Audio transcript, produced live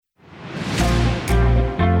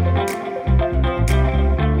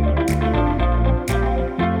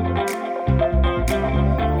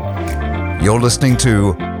You're listening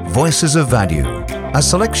to Voices of Value, a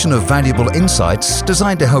selection of valuable insights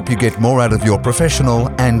designed to help you get more out of your professional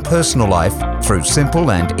and personal life through simple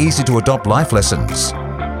and easy-to-adopt life lessons.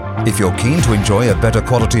 If you're keen to enjoy a better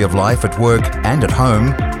quality of life at work and at home,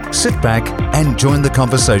 sit back and join the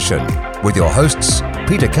conversation with your hosts,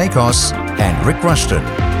 Peter Kakos and Rick Rushton.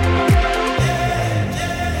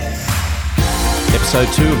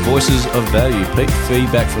 Episode 2 of Voices of Value. Pete,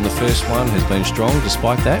 feedback from the first one has been strong.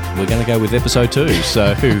 Despite that, we're going to go with episode 2.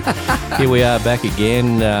 So here we are back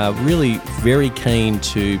again. Really very keen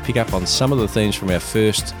to pick up on some of the themes from our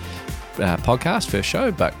first podcast, first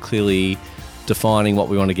show, but clearly defining what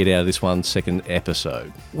we want to get out of this one second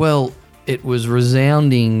episode. Well, it was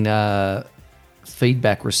resounding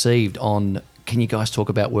feedback received on, can you guys talk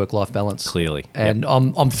about work-life balance? Clearly. And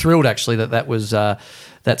yep. I'm thrilled actually that was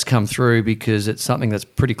that's come through, because it's something that's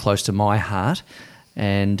pretty close to my heart,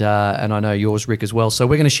 and I know yours, Rick, as well. So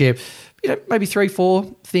we're going to share, maybe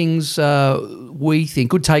 3-4 things we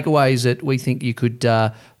think, good takeaways that we think you could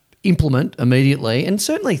implement immediately, and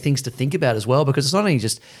certainly things to think about as well, because it's not only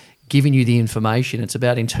just giving you the information, it's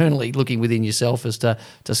about internally looking within yourself as to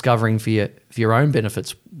discovering for your own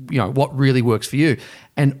benefits, what really works for you.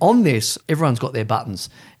 And on this, everyone's got their buttons,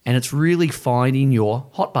 and it's really finding your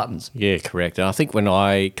hot buttons. Yeah, correct. And I think when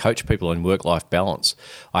I coach people on work-life balance,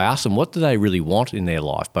 I ask them what do they really want in their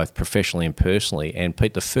life, both professionally and personally. And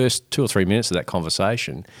Pete, the first 2 or 3 minutes of that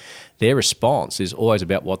conversation, their response is always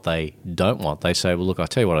about what they don't want. They say, well, look, I'll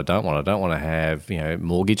tell you what I don't want. I don't want to have,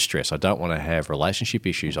 mortgage stress. I don't want to have relationship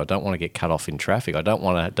issues. I don't want to get cut off in traffic. I don't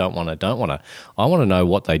want to. I want to know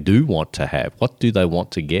what they do want to have. What do they want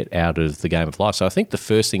to get out of the game of life? So I think the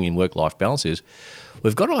first thing in work-life balance is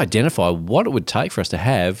we've got to identify what it would take for us to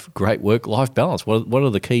have great work-life balance. What are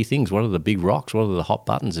the key things? What are the big rocks? What are the hot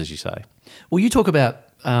buttons, as you say? Well, you talk about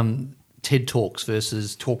TED Talks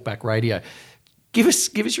versus talkback radio. Give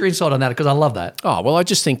us your insight on that, because I love that. Oh, well, I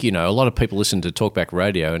just think, a lot of people listen to talkback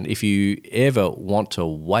radio, and if you ever want to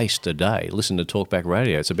waste a day, listen to talkback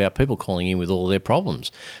radio. It's about people calling in with all their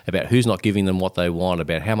problems, about who's not giving them what they want,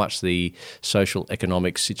 about how much the social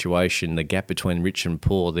economic situation, the gap between rich and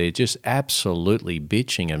poor, they're just absolutely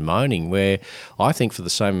bitching and moaning, where I think for the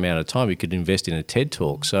same amount of time you could invest in a TED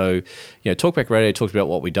Talk. So, talkback radio talks about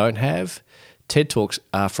what we don't have. TED Talks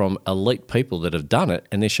are from elite people that have done it,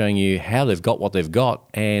 and they're showing you how they've got what they've got,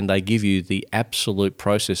 and they give you the absolute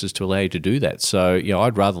processes to allow you to do that. So,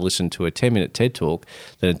 I'd rather listen to a 10-minute TED Talk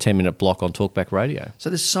than a 10-minute block on Talkback Radio. So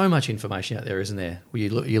there's so much information out there, isn't there? Where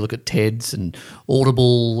you look at TEDs and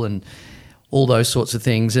Audible and all those sorts of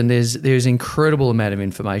things, and there's incredible amount of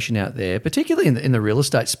information out there, particularly in the real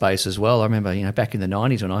estate space as well. I remember, back in the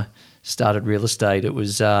 90s when I started real estate, it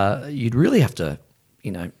was you'd really have to,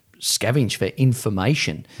 scavenge for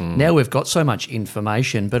information. Now we've got so much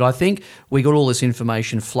information, but I think we got all this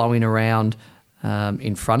information flowing around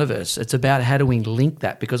in front of us. It's about how do we link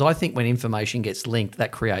that, because I think when information gets linked,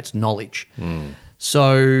 that creates knowledge.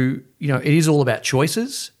 So, it is all about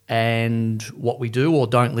choices and what we do or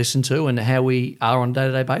don't listen to and how we are on a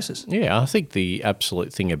day-to-day basis. Yeah, I think the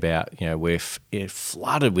absolute thing about, we're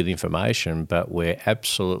flooded with information, but we're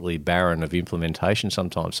absolutely barren of implementation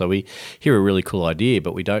sometimes. So we hear a really cool idea,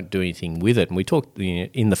 but we don't do anything with it. And we talked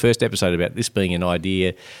in the first episode about this being an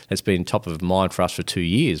idea that's been top of mind for us for 2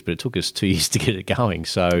 years, but it took us 2 years to get it going.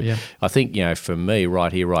 So yeah. I think, for me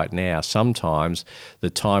right here, right now, sometimes the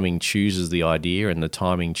timing chooses the idea and the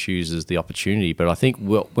timing chooses the opportunity. But I think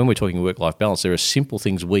when we're talking work-life balance, there are simple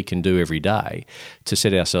things we can do every day to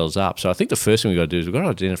set ourselves up. So I think the first thing we've got to do is we've got to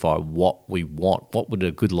identify what we want. What would a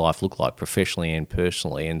good life look like professionally and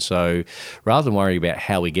personally? And so rather than worrying about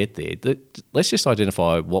how we get there, let's just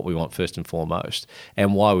identify what we want first and foremost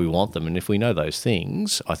and why we want them. And if we know those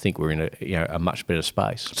things, I think we're in a much better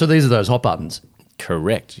space. So these are those hot buttons.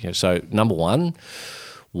 Correct. So number one,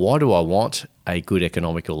 why do I want a good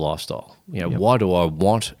economical lifestyle? Why do I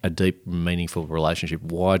want a deep, meaningful relationship?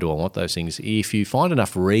 Why do I want those things? If you find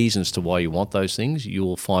enough reasons to why you want those things, you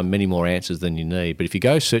will find many more answers than you need. But if you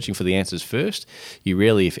go searching for the answers first, you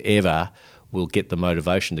rarely, if ever, will get the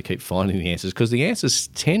motivation to keep finding the answers, because the answers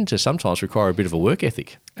tend to sometimes require a bit of a work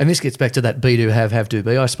ethic. And this gets back to that be, do, have, do,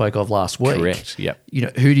 be I spoke of last week. Correct, yep.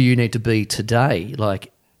 Who do you need to be today?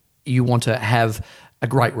 Like, you want to have a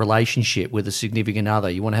great relationship with a significant other.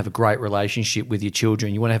 You want to have a great relationship with your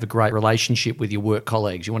children. You want to have a great relationship with your work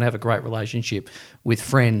colleagues. You want to have a great relationship with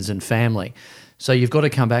friends and family. So you've got to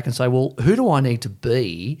come back and say, well, who do I need to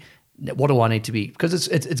be what do I need to be? Because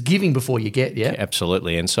it's giving before you get, yeah?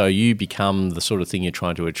 Absolutely. And so you become the sort of thing you're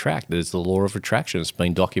trying to attract. There's the law of attraction. It's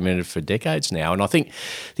been documented for decades now. And I think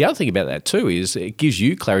the other thing about that too is it gives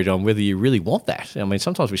you clarity on whether you really want that. I mean,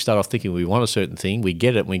 sometimes we start off thinking we want a certain thing, we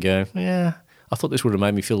get it, and we go, yeah, I thought this would have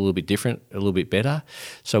made me feel a little bit different, a little bit better.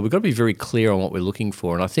 So we've got to be very clear on what we're looking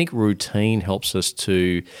for. And I think routine helps us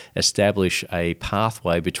to establish a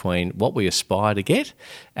pathway between what we aspire to get,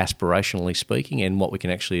 aspirationally speaking, and what we can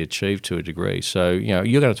actually achieve to a degree. So,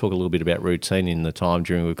 you're going to talk a little bit about routine in the time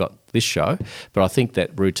during we've got this show, but I think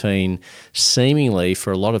that routine seemingly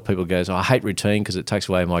for a lot of people goes, I hate routine because it takes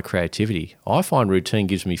away my creativity. I find routine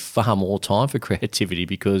gives me far more time for creativity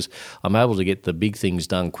because I'm able to get the big things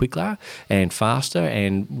done quicker and faster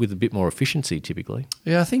and with a bit more efficiency typically.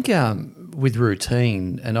 Yeah, I think with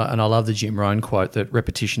routine, and I love the Jim Rohn quote that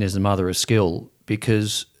repetition is the mother of skill,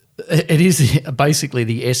 because it is basically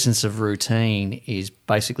the essence of routine is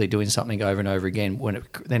basically doing something over and over again when it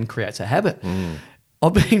then creates a habit.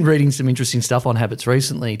 I've been reading some interesting stuff on habits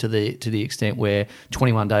recently to the extent where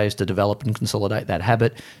 21 days to develop and consolidate that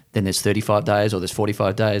habit, then there's 35 days or there's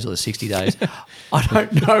 45 days or there's 60 days. I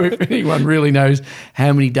don't know if anyone really knows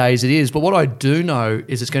how many days it is, but what I do know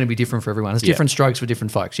is it's going to be different for everyone. There's different strokes for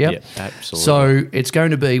different folks, yeah? Absolutely. So it's going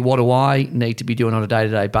to be, what do I need to be doing on a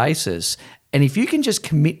day-to-day basis? And if you can just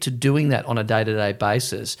commit to doing that on a day-to-day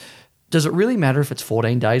basis, does it really matter if it's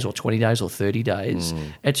 14 days or 20 days or 30 days?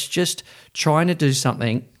 It's just trying to do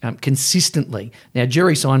something consistently. Now,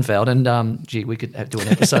 Jerry Seinfeld, and we could do an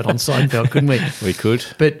episode on Seinfeld, couldn't we? We could.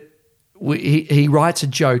 But he writes a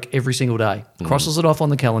joke every single day, crosses it off on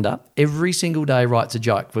the calendar. Every single day writes a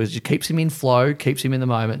joke because it keeps him in flow, keeps him in the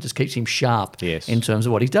moment, just keeps him sharp in terms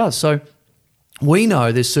of what he does. So we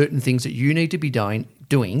know there's certain things that you need to be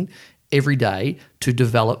doing every day to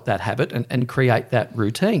develop that habit and create that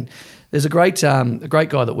routine. There's a great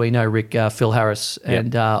guy that we know, Rick, Phil Harris,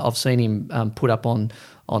 and I've seen him put up on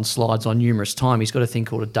slides on numerous times. He's got a thing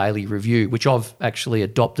called a daily review, which I've actually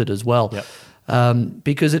adopted as well,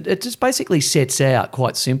 because it just basically sets out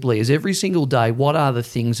quite simply is every single day what are the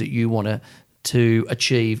things that you want to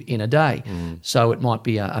achieve in a day. So it might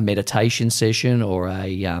be a meditation session or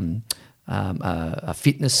a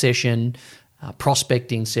fitness session, a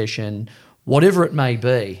prospecting session, whatever it may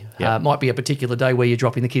be. It might be a particular day where you're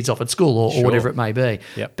dropping the kids off at school or whatever it may be.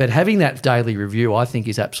 But having that daily review, I think,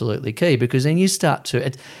 is absolutely key because then you start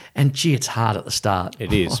to it's hard at the start.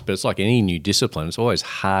 It is, but it's like any new discipline. It's always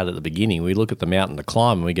hard at the beginning. We look at the mountain to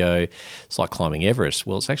climb and we go, it's like climbing Everest.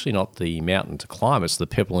 Well, it's actually not the mountain to climb. It's the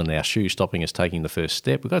pebble in our shoe stopping us taking the first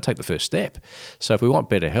step. We've got to take the first step. So if we want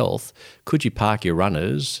better health, could you park your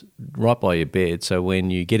runners right by your bed so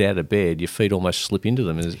when you get out of bed, your feet almost slip into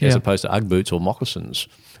them as opposed to Ugg boots or moccasins?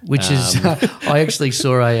 Which is, I actually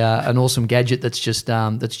saw an awesome gadget that's just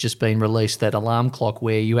been released, that alarm clock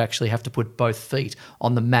where you actually have to put both feet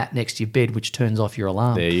on the mat next to your bed, which turns off your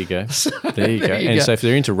alarm. There you go. So if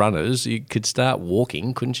they're into runners, you could start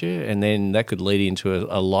walking, couldn't you? And then that could lead into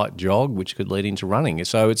a light jog, which could lead into running.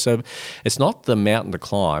 So it's not the mountain to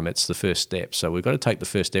climb, it's the first step. So we've got to take the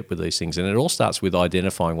first step with these things. And it all starts with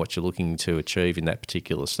identifying what you're looking to achieve in that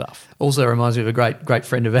particular stuff. Also reminds me of a great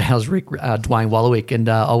friend of ours, Rick, Dwayne Wallowick, and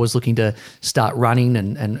I was looking to start running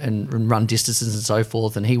and run distances and so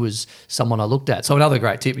forth, and he was someone I looked at. So another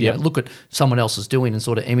great tip, look at someone else is doing and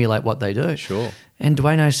sort of emulate what they do. Sure. And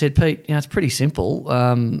Dwayne said, Pete, it's pretty simple.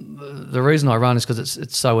 The reason I run is because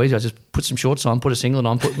it's so easy. I just put some shorts on, put a singlet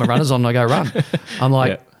on, put my runners on, and I go run. I'm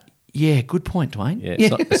like, yeah, good point, Dwayne.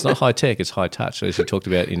 Yeah, it's not high tech, it's high touch, as we talked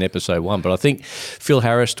about in episode 1. But I think Phil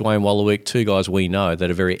Harris, Dwayne Wallowick, two guys we know that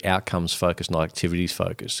are very outcomes focused, not activities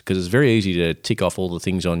focused, because it's very easy to tick off all the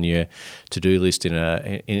things on your to-do list in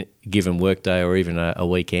a given workday or even a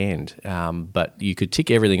weekend. But you could tick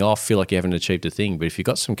everything off, feel like you haven't achieved a thing. But if you've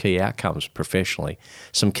got some key outcomes professionally,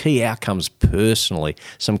 some key outcomes personally,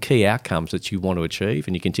 some key outcomes that you want to achieve,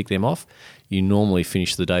 and you can tick them off, you normally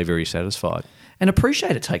finish the day very satisfied. And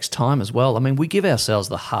appreciate it takes time as well. I mean, we give ourselves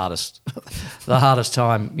the hardest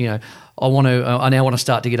time. I now want to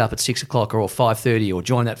start to get up at 6 o'clock or 5:30 or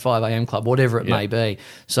join that 5 a.m. club, whatever it may be.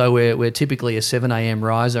 So we're typically a 7 a.m.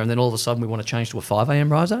 riser, and then all of a sudden we want to change to a 5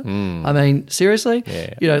 a.m. riser. I mean, seriously,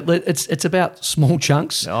 it's about small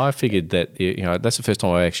chunks. I figured that that's the first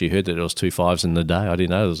time I actually heard that there was 2 5s in the day. I didn't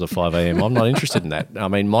know there was a 5 a.m. I'm not interested in that. I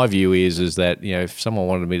mean, my view is that if someone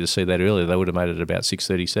wanted me to see that earlier, they would have made it about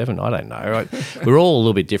 6:37. I don't know. Right? We're all a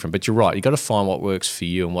little bit different, but you're right. You've got to find what works for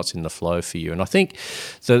you and what's in the flow for you. And I think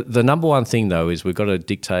the number one thing, though, is we've got to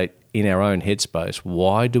dictate in our own headspace,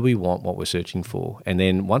 why do we want what we're searching for? And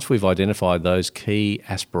then once we've identified those key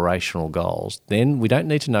aspirational goals, then we don't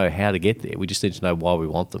need to know how to get there. We just need to know why we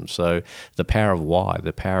want them. So the power of why,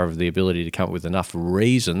 the power of the ability to come up with enough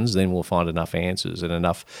reasons, then we'll find enough answers and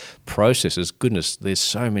enough processes. Goodness, there's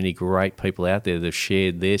so many great people out there that have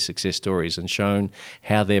shared their success stories and shown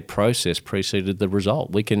how their process preceded the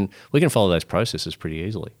result. We can follow those processes pretty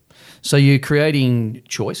easily. So you're creating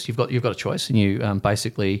choice. You've got a choice, and you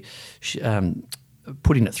basically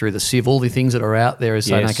putting it through the sieve. All the things that are out there is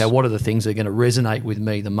saying, okay, what are the things that are going to resonate with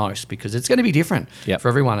me the most? Because it's going to be different for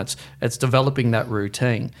everyone. It's developing that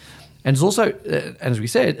routine, and it's also, as we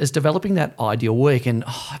said, it's developing that ideal week. And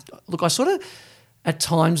look, I sort of at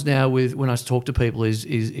times now when I talk to people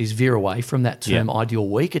is veer away from that term ideal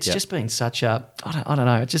week. It's just been such a I don't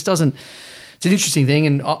know. It just doesn't. It's an interesting thing,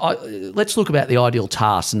 and let's look about the ideal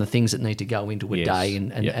tasks and the things that need to go into a day,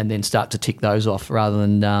 and then start to tick those off rather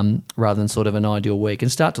than sort of an ideal week,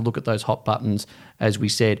 and start to look at those hot buttons, as we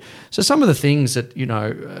said. So some of the things that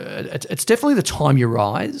it's definitely the time you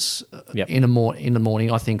rise in the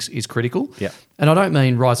morning. I think is critical. And I don't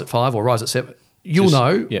mean rise at 5 or rise at 7. You'll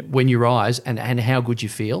know when you rise and how good you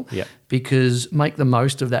feel, because make the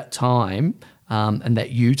most of that time. And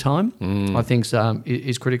that you time, I think,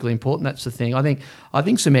 is critically important. That's the thing. I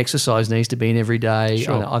think some exercise needs to be in every day.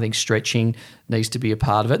 Sure. I think stretching needs to be a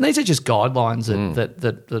part of it. And these are just guidelines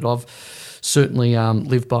that I've certainly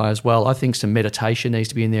lived by as well. I think some meditation needs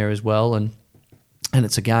to be in there as well. And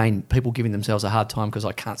it's, again, people giving themselves a hard time because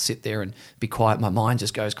I can't sit there and be quiet. My mind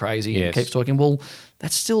just goes crazy and keeps talking. Well,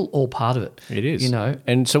 that's still all part of it. It is.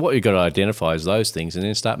 And so what you've got to identify is those things and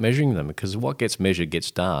then start measuring them, because what gets measured gets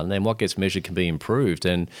done, and what gets measured can be improved.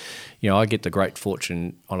 And, I get the great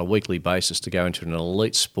fortune on a weekly basis to go into an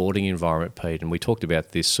elite sporting environment, Pete, and we talked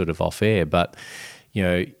about this sort of off air, but,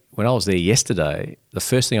 when I was there yesterday, the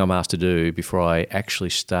first thing I'm asked to do before I actually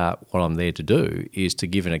start what I'm there to do is to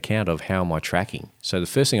give an account of how am I tracking. So the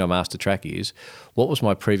first thing I'm asked to track is, what was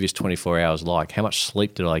my previous 24 hours like? How much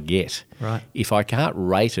sleep did I get? Right. If I can't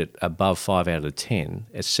rate it above 5 out of 10,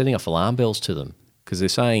 it's setting off alarm bells to them, because they're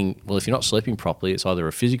saying, well, if you're not sleeping properly, it's either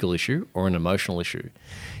a physical issue or an emotional issue.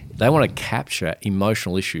 They want to capture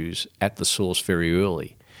emotional issues at the source very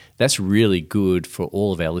early. That's really good for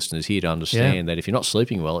all of our listeners here to understand that if you're not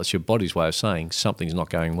sleeping well, it's your body's way of saying something's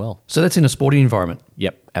not going well. So that's in a sporting environment.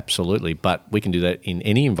 Yep, absolutely. But we can do that in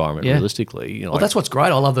any environment realistically. Well, that's what's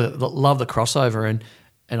great. I love the crossover,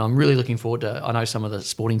 and I'm really looking forward to. I know some of the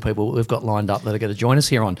sporting people we've got lined up that are going to join us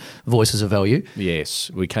here on Voices of Value. Yes,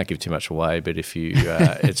 we can't give too much away, but if you,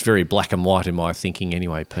 it's very black and white in my thinking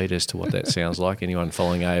anyway, Pete, as to what that sounds like. Anyone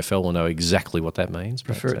following AFL will know exactly what that means.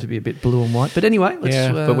 Prefer it to be a bit blue and white, but anyway,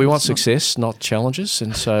 but we want success, not challenges,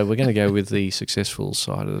 and so we're going to go with the successful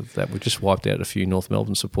side of that. We've just wiped out a few North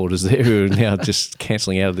Melbourne supporters there who are now just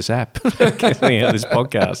cancelling out of this app, cancelling out of this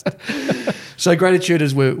podcast. So gratitude,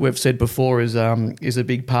 as we've said before, is a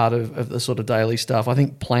big part of the sort of daily stuff. I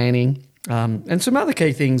think planning and some other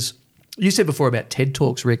key things. You said before about TED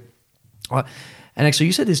Talks, Rick, and actually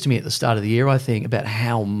you said this to me at the start of the year, I think, about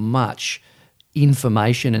how much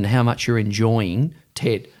information and how much you're enjoying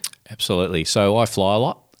TED. Absolutely. So I fly a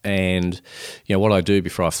lot. And what I do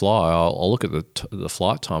before I fly, I'll look at the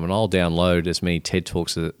flight time and I'll download as many TED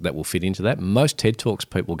Talks that will fit into that. Most TED Talks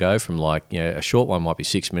people go from a short one might be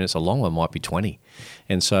 6 minutes, a long one might be 20.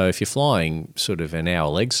 And so if you're flying sort of an hour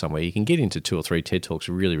legs somewhere, you can get into 2 or 3 TED Talks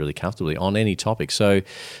really, really comfortably on any topic. So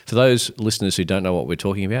for those listeners who don't know what we're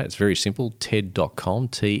talking about, it's very simple, TED.com,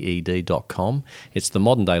 TED.com. It's the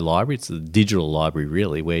modern day library. It's the digital library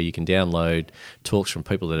really, where you can download talks from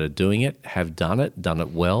people that are doing it, have done it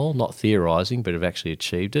well, not theorising, but have actually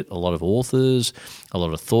achieved it. A lot of authors, a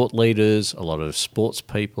lot of thought leaders, a lot of sports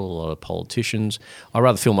people, a lot of politicians. I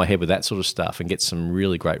rather fill my head with that sort of stuff and get some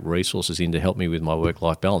really great resources in to help me with my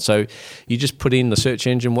work-life balance. So you just put in the search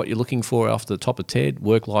engine what you're looking for after the top of TED,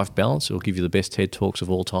 work-life balance. It'll give you the best TED Talks of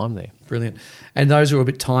all time there. Brilliant. And those who are a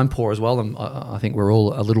bit time poor as well, and I think we're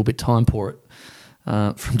all a little bit time poor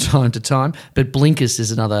from time to time. But Blinkist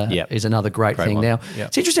is another great thing. One. Now,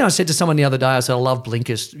 it's interesting. I said to someone the other day, I said, I love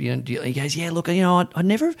Blinkist. He goes, yeah, look, I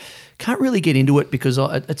never can't really get into it because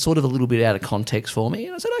it's sort of a little bit out of context for me.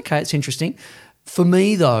 And I said, okay, it's interesting. For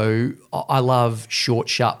me, though, I love short,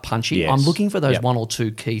 sharp, punchy. Yes. I'm looking for those one or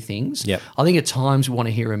two key things. Yep. I think at times we want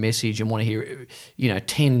to hear a message and want to hear,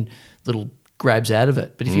 10 little grabs out of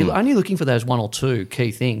it. But if you're only looking for those one or two key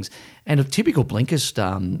things, And a typical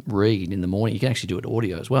Blinkist read in the morning, you can actually do it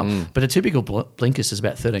audio as well, but a typical Blinkist is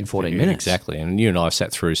about 13, 14 minutes. Exactly. And you and I have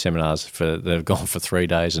sat through seminars that have gone for 3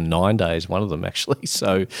 days and 9 days, one of them actually.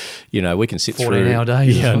 So, we can sit 14 through. 14-hour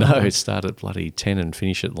days. Yeah, no, it start at bloody 10 and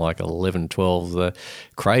finish at like 11, 12,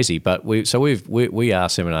 crazy. But we are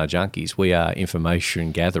seminar junkies. We are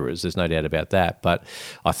information gatherers. There's no doubt about that. But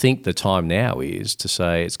I think the time now is to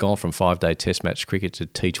say it's gone from 5-day test match cricket to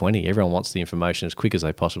T20. Everyone wants the information as quick as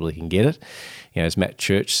they possibly can get it. As Matt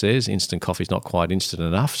Church says, instant coffee is not quite instant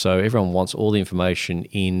enough. So everyone wants all the information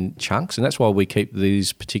in chunks. And that's why we keep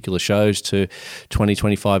these particular shows to 20,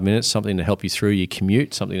 25 minutes, something to help you through your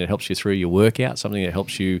commute, something that helps you through your workout, something that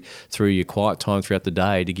helps you through your quiet time throughout the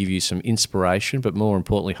day to give you some inspiration, but more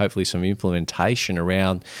importantly, hopefully some implementation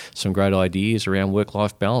around some great ideas around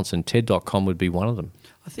work-life balance. And TED.com would be one of them.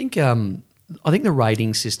 I think the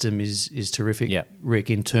rating system is terrific, Rick,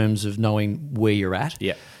 in terms of knowing where you're at.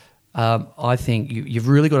 Yeah. I think you've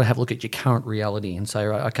really got to have a look at your current reality and say,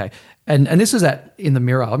 right, okay. And this is in the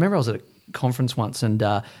mirror. I remember I was at a conference once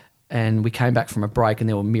and we came back from a break and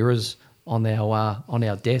there were mirrors on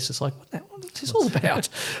our desk. It's like, what's this all about?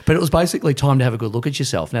 But it was basically time to have a good look at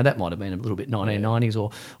yourself. Now, that might have been a little bit 1990s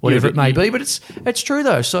or whatever it may be, but it's true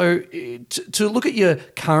though. So to look at your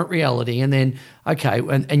current reality and then,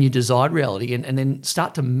 and your desired reality and then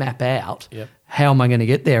start to map out how am I going to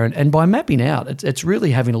get there? And by mapping out, it's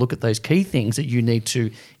really having a look at those key things that you need to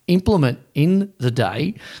implement in the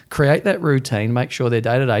day, create that routine, make sure they're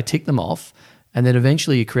day-to-day, tick them off, and then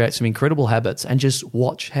eventually you create some incredible habits and just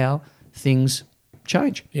watch how things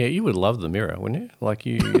change. Yeah, you would love the mirror, wouldn't you? Like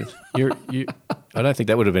you. I don't think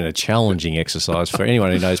that would have been a challenging exercise for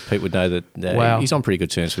anyone who knows Pete would know that he's on pretty good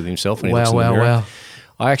terms with himself when he looks in the mirror. Wow.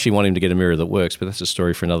 I actually want him to get a mirror that works, but that's a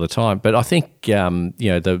story for another time. But I think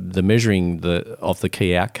the measuring of the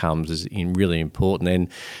key outcomes is really important, and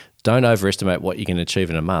don't overestimate what you can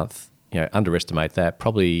achieve in a month. Underestimate that.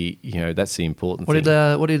 Probably, that's the important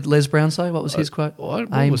thing. What did Les Brown say? What was his quote?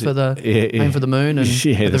 Aim for the moon, and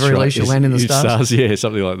at the very least you'll land in the stars. Yeah,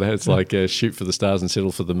 something like that. It's like shoot for the stars and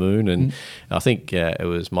settle for the moon. And I think it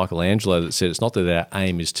was Michelangelo that said it's not that our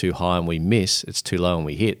aim is too high and we miss, it's too low and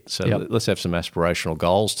we hit. So let's have some aspirational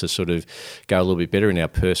goals to sort of go a little bit better in our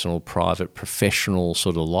personal, private, professional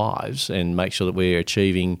sort of lives and make sure that we're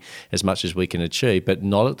achieving as much as we can achieve, but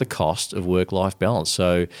not at the cost of work-life balance.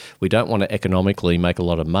 So we don't want to economically make a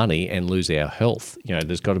lot of money and lose our health.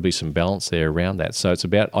 There's got to be some balance there around that. So it's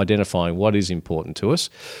about identifying what is important to us,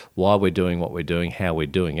 why we're doing what we're doing, how we're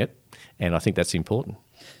doing it, and I think that's important.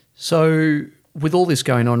 So with all this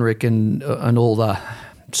going on, Rick, and all the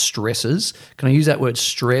stresses, can I use that word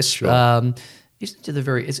stress? Sure.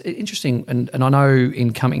 It's interesting, and I know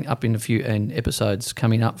in coming up in a few episodes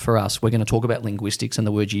coming up for us, we're going to talk about linguistics and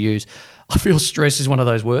the words you use. I feel stress is one of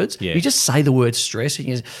those words. Yeah. You just say the word stress,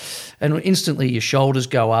 and instantly your shoulders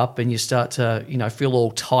go up, and you start to feel all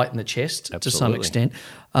tight in the chest. Absolutely. To some extent.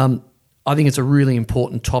 I think it's a really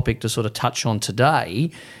important topic to sort of touch on today,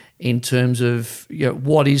 in terms of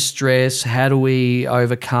what is stress, how do we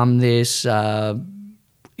overcome this.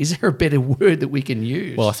 Is there a better word that we can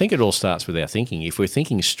use? Well, I think it all starts with our thinking. If we're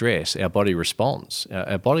thinking stress, our body responds.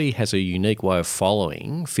 Our body has a unique way of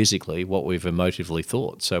following physically what we've emotively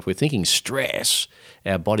thought. So if we're thinking stress,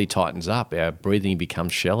 our body tightens up, our breathing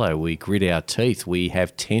becomes shallow, we grit our teeth, we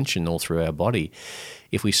have tension all through our body.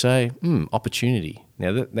 If we say, opportunity,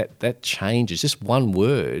 now that changes just one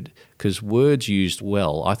word, because words used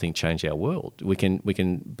well, I think, change our world. We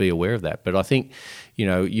can be aware of that. But I think, you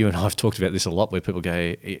and I have talked about this a lot, where people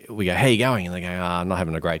go, how you going? And they go, I'm not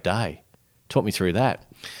having a great day. Talk me through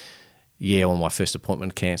that. Yeah, well, my first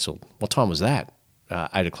appointment cancelled. What time was that?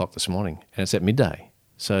 8 o'clock this morning, and it's at midday.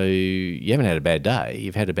 So you haven't had a bad day,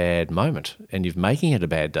 you've had a bad moment, and you're making it a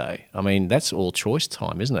bad day. I mean, that's all choice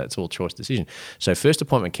time, isn't it? It's all choice decision. So first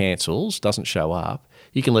appointment cancels, doesn't show up,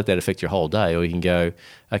 you can let that affect your whole day, or you can go,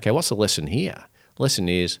 okay, what's the lesson here? Lesson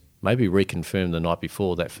is maybe reconfirm the night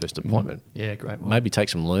before that first appointment. Yeah, great one. Maybe take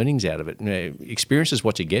some learnings out of it. Experience is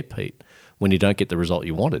what you get, Pete, when you don't get the result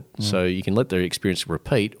you wanted. So you can let the experience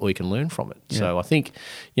repeat, or you can learn from it. Yeah. So I think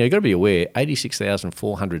you've got to be aware,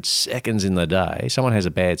 86,400 seconds in the day, someone has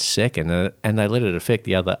a bad second and they let it affect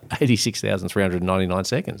the other 86,399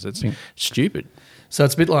 seconds. It's stupid. So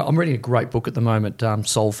it's a bit like, I'm reading a great book at the moment,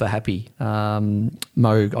 Solve for Happy. Mo,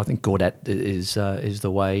 I think Gordat is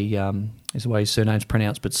the way his surname's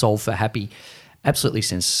pronounced, but Solve for Happy. Absolutely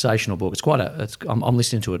sensational book. It's I'm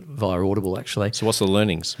listening to it via Audible, actually. So what's the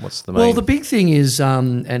learnings? What's the main? Well, the big thing is,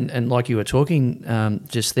 and like you were talking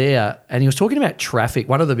just there, and he was talking about traffic.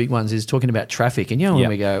 One of the big ones is talking about traffic. And when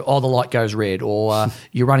we go, the light goes red, or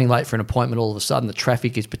you're running late for an appointment, all of a sudden the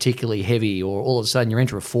traffic is particularly heavy, or all of a sudden you're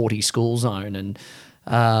into a 40 school zone, and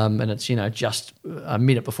it's just a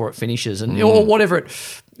minute before it finishes, and or whatever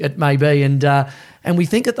it may be, and we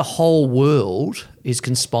think that the whole world is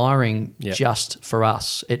conspiring just for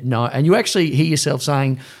us. And you actually hear yourself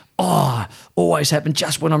saying, always happen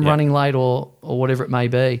just when I'm running late, or whatever it may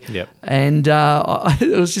be. Yep. And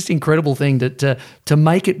it was just an incredible thing to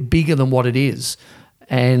make it bigger than what it is,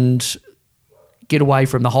 and get away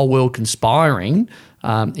from the whole world conspiring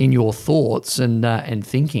in your thoughts and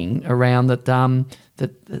thinking around that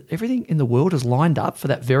everything in the world is lined up for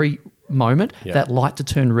that very moment, that light to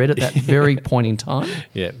turn red at that very point in time.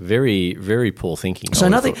 Yeah, very, very poor thinking. So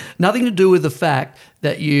nothing to do with the fact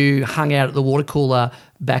that you hung out at the water cooler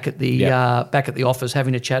back at the office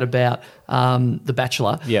having a chat about The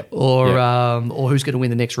Bachelor, or who's going to win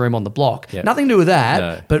the next room on the block. Yep. Nothing to do with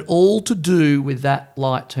that, but all to do with that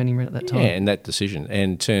light turning red at that time. Yeah, and that decision.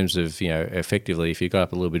 And in terms of, effectively, if you got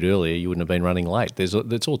up a little bit earlier, you wouldn't have been running late.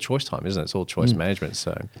 It's all choice time, isn't it? It's all choice management.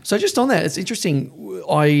 So just on that, it's interesting.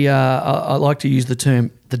 I like to use the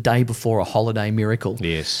term the day before a holiday miracle.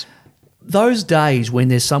 Yes. Those days when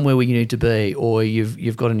there's somewhere where you need to be, or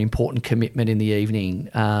you've got an important commitment in the evening,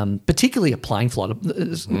 particularly a plane flight.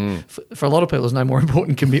 For a lot of people, there's no more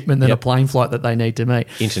important commitment than a plane flight that they need to meet.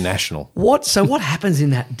 International. What happens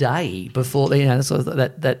in that day before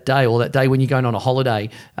that day, or that day when you're going on a holiday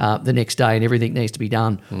the next day and everything needs to be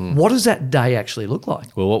done? What does that day actually look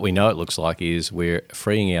like? Well, what we know it looks like is we're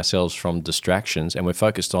freeing ourselves from distractions, and we're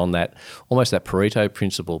focused on that Pareto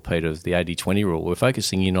principle, Peter, of the 80-20 rule. We're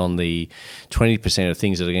focusing in on the 20% of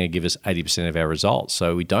things that are going to give us 80% of our results.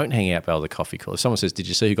 So we don't hang out by the coffee cooler. If someone says, "Did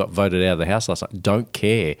you see who got voted out of the house last night?" Don't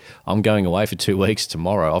care. I'm going away for 2 weeks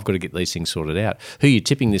tomorrow. I've got to get these things sorted out. Who are you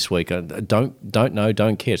tipping this week? Don't know,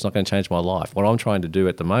 don't care. It's not going to change my life. What I'm trying to do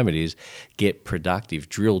at the moment is get productive,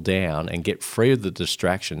 drill down, and get free of the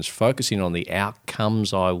distractions, focusing on the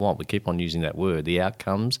outcomes I want. We keep on using that word, the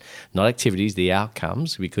outcomes, not activities, the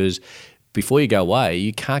outcomes, because before you go away,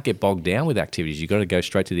 you can't get bogged down with activities. You've got to go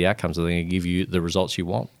straight to the outcomes that are going to give you the results you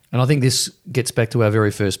want. And I think this gets back to our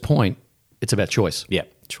very first point. It's about choice. Yeah,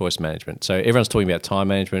 choice management. So everyone's talking about time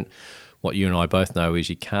management. What you and I both know is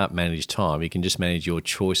you can't manage time. You can just manage your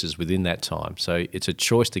choices within that time. So it's a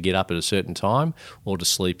choice to get up at a certain time or to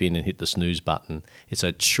sleep in and hit the snooze button. It's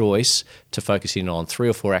a choice to focus in on 3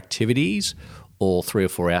 or 4 activities or 3 or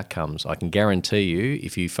 4 outcomes. I can guarantee you,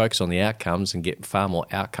 if you focus on the outcomes and get far more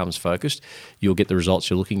outcomes focused, you'll get the results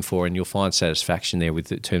you're looking for, and you'll find satisfaction there in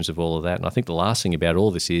terms of all of that. And I think the last thing about all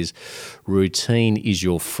this is routine is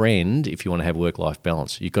your friend if you want to have work-life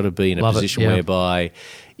balance. You've got to be in a position whereby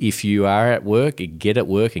if you are at work, get at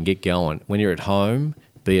work and get going. When you're at home,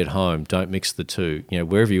 be at home. Don't mix the two.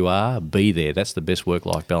 Wherever you are, be there. That's the best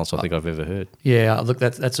work-life balance I think I've ever heard. Yeah, look,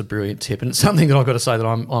 that's a brilliant tip, and it's something that I've got to say that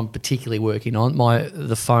I'm particularly working on.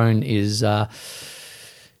 The phone is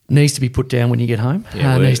needs to be put down when you get home.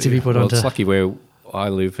 Needs to be put onto. It's lucky where I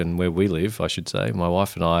live and where we live, I should say. My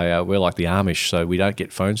wife and I, we're like the Amish, so we don't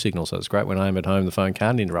get phone signal. So it's great when I'm at home, the phone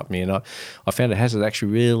can't interrupt me. And I found it has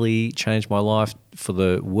actually really changed my life for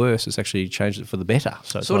the worse. It's actually changed it for the better.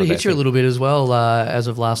 So sort of hits you a little bit as well as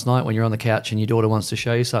of last night when you're on the couch and your daughter wants to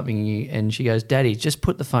show you something and she goes, "Daddy, just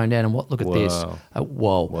put the phone down and look at this."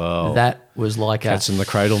 Whoa. That was like Cats in the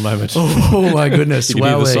cradle moment. Oh my goodness. You can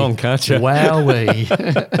hear the song, can't you?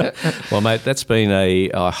 Wowee. Well, mate, that's been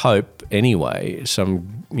I hope anyway,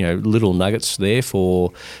 some little nuggets there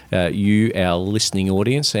for you, our listening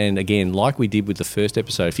audience. And again, like we did with the first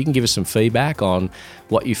episode, if you can give us some feedback on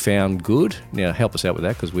what you found good, help us out with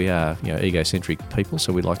that, because we are egocentric people,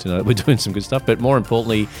 so we'd like to know that we're doing some good stuff. But more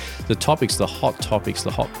importantly, the topics, the hot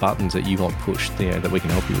buttons that you want pushed there that we can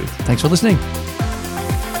help you with. Thanks for listening.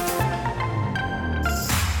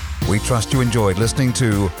 We trust you enjoyed listening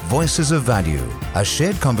to Voices of Value, a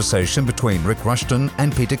shared conversation between Rick Rushton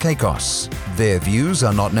and Peter Kakos. Their views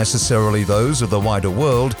are not necessarily those of the wider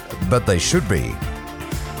world, but they should be.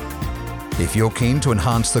 If you're keen to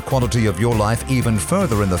enhance the quality of your life even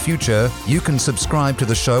further in the future, you can subscribe to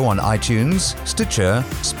the show on iTunes, Stitcher,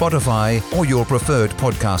 Spotify, or your preferred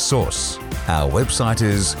podcast source. Our website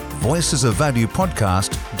is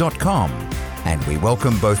voicesofvaluepodcast.com. And we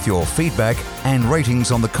welcome both your feedback and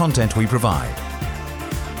ratings on the content we provide.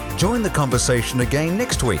 Join the conversation again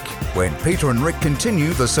next week when Peter and Rick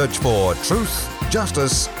continue the search for truth,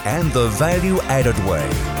 justice, and the value-added way.